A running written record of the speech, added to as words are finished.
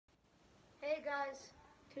Hey guys,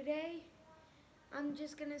 today I'm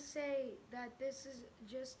just gonna say that this is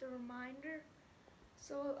just a reminder.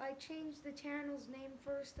 So I changed the channel's name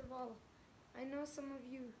first of all. I know some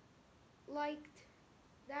of you liked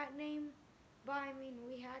that name, but I mean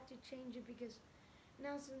we had to change it because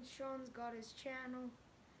now since Sean's got his channel,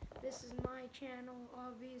 this is my channel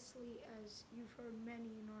obviously, as you've heard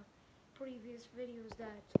many in our previous videos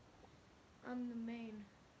that I'm the main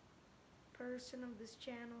person of this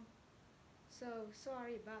channel. So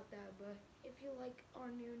sorry about that, but if you like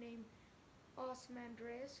our new name, Awesome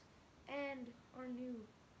Andreas, and our new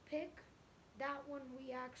pic, that one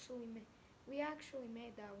we actually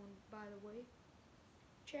made that one, by the way.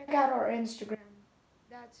 Check out our Instagram.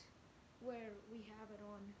 That's where we have it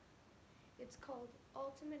on. It's called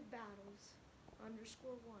Ultimate Battles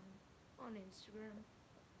 _1 on Instagram.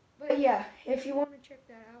 But yeah, if you want to check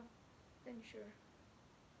that out, then sure.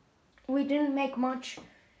 We didn't make much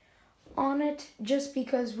on it just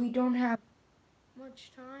because we don't have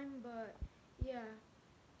much time, but yeah,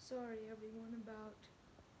 sorry everyone about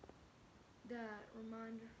that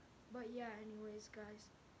reminder. But yeah, anyways guys,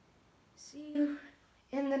 see you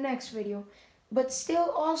in the next video. But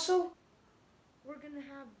still also, we're gonna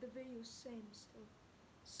have the videos same still.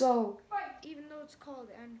 So even though it's called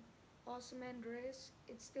an Awesome Andreas,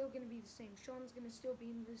 it's still gonna be the same. Sean's gonna still be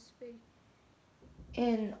in this video,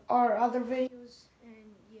 in our other videos,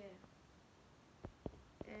 and yeah.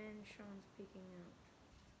 And Sean's peeking out.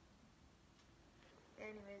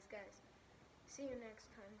 Anyways, guys, see you next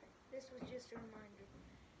time. This was just a reminder.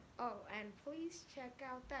 Oh, and please check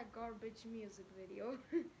out that garbage music video.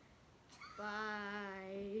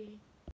 Bye.